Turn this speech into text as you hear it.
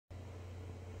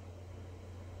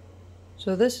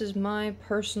So this is my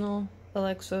personal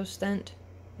Alaxo stent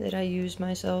that I use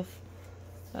myself.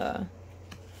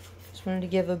 Just wanted to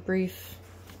give a brief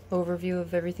overview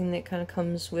of everything that kind of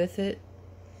comes with it.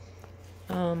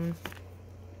 This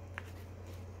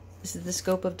is the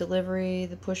scope of delivery,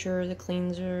 the pusher, the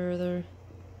cleanser,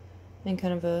 and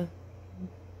kind of a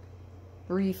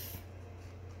brief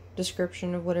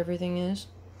description of what everything is.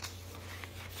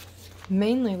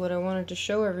 Mainly what I wanted to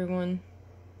show everyone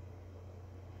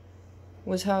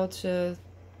was how to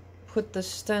put the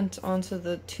stent onto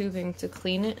the tubing to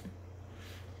clean it,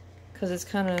 because it's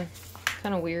kind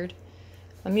of weird.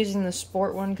 I'm using the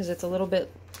sport one because it's a little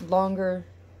bit longer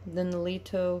than the lead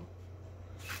toe,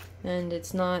 and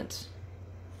it's not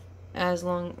as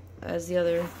long as the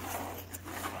other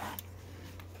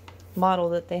model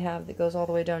that they have that goes all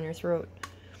the way down your throat.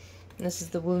 And this is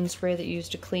the wound spray that you use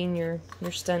to clean your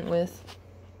stent with.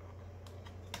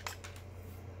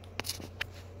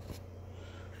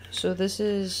 So this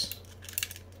is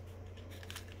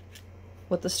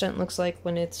what the stent looks like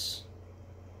when it's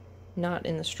not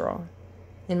in the straw.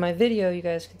 In my video, you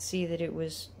guys could see that it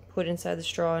was put inside the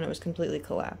straw and it was completely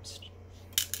collapsed.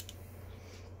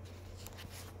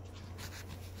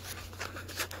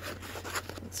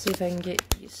 Let's see if I can get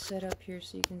you set up here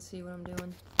so you can see what I'm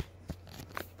doing.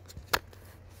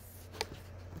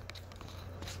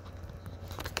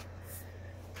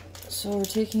 So we're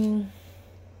taking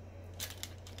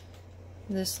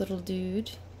this little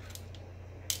dude.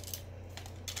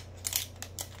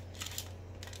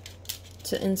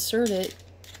 To insert it,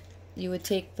 you would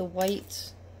take the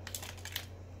white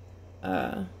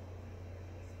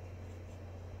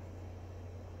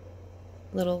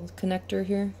little connector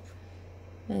here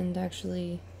and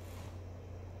actually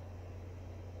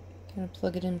kind of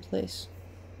plug it in place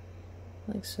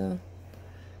like so.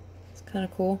 It's kind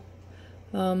of cool.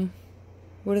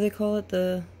 What do they call it?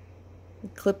 The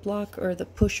clip lock or the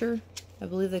pusher? I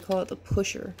believe they call it the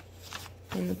pusher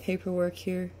in the paperwork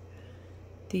here.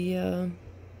 The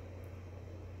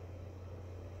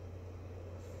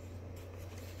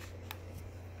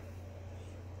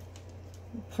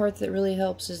part that really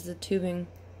helps is the tubing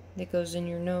that goes in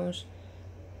your nose.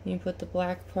 You put the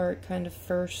black part kind of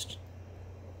first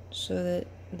so that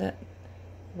that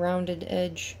rounded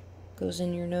edge goes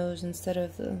in your nose instead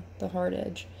of the hard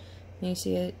edge. And you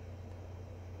see it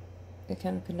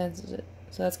kind of condenses it.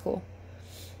 So that's cool.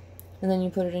 And then you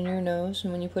put it in your nose,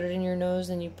 and when you put it in your nose,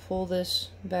 then you pull this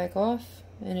back off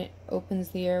and it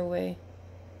opens the airway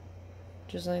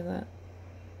just like that.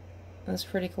 That's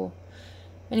pretty cool.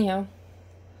 Anyhow,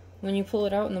 when you pull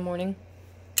it out in the morning,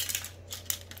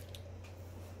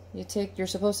 you're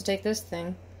supposed to take this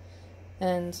thing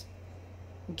and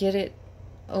get it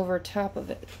over top of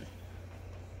it.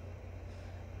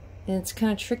 And it's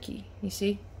kind of tricky, you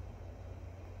see?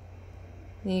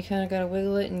 And you kind of gotta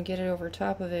wiggle it and get it over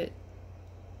top of it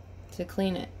to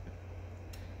clean it.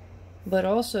 But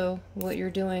also, what you're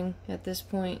doing at this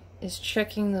point is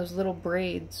checking those little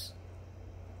braids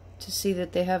to see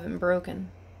that they haven't broken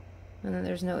and that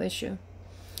there's no issue.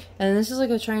 And this is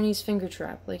like a Chinese finger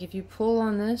trap. Like if you pull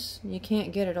on this, you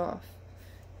can't get it off.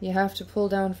 You have to pull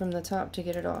down from the top to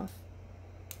get it off.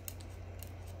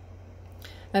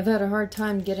 I've had a hard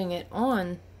time getting it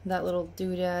on that little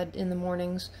doodad in the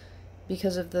mornings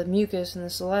because of the mucus and the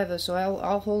saliva, so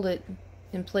I'll hold it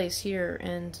in place here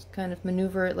and kind of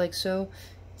maneuver it like so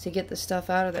to get the stuff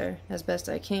out of there as best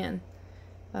I can.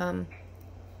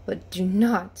 But do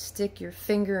not stick your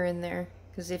finger in there,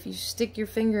 because if you stick your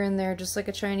finger in there just like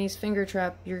a Chinese finger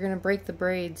trap, you're going to break the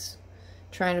braids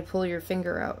trying to pull your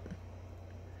finger out.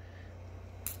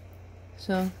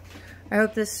 So I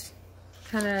hope this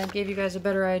kind of gave you guys a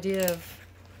better idea of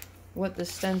what the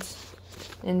stent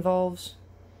involves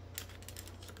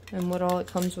and what all it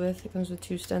comes with. It comes with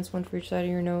 2 stents, one for each side of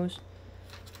your nose.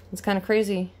 It's kind of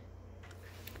crazy,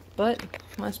 but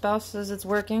my spouse says it's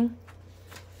working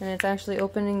and it's actually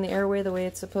opening the airway the way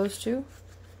it's supposed to.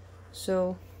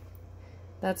 So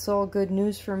that's all good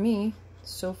news for me.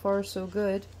 So far so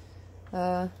good.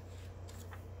 All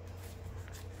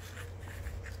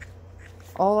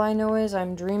I know is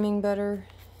I'm dreaming better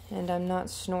and I'm not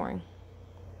snoring.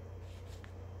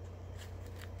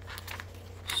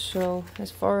 So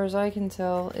as far as I can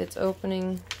tell, it's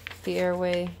opening the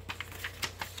airway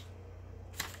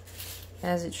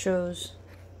as it shows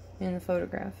in the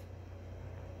photograph.